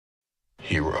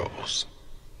heroes.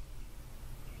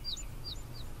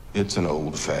 It's an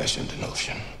old-fashioned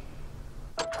notion.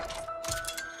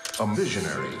 A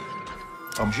visionary,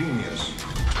 a genius,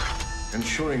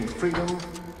 ensuring freedom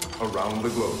around the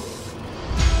globe.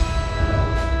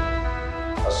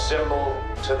 A symbol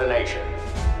to the nation,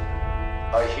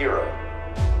 a hero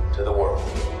to the world.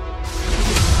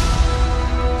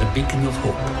 The beacon of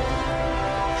hope,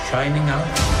 shining out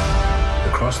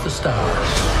across the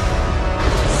stars.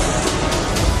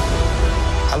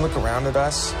 I look around at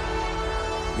us,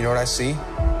 you know what I see?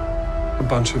 A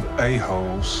bunch of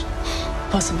a-holes.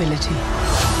 Possibility.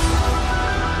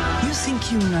 You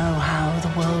think you know how the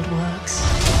world works?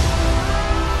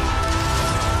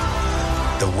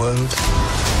 The world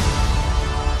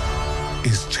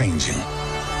is changing.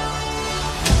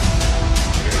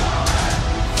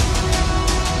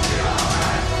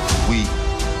 We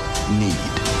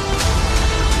need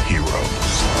heroes.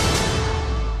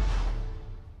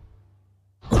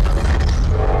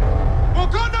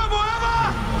 Wakanda forever!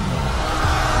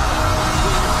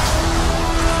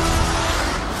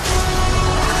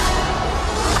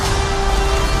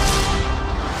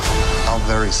 Our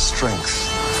very strength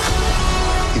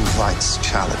invites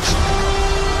challenge.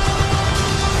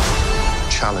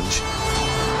 Challenge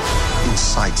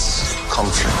incites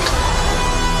conflict.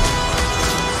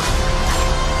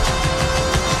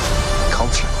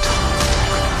 Conflict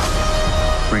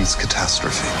breeds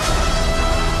catastrophe.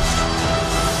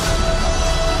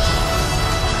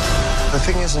 The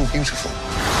thing isn't beautiful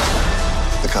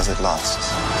because it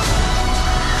lasts.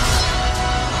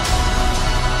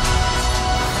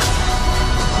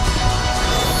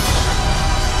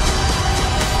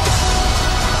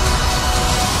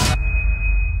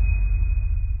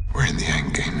 We're in the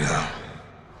endgame now.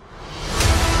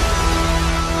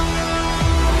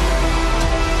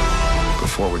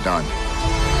 Before we're done,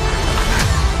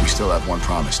 we still have one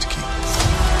promise to keep.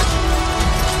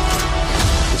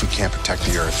 If we can't protect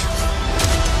the Earth,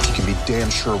 you can be damn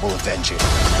sure we'll avenge it.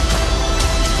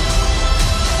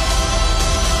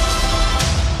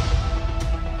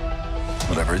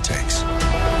 Whatever it takes.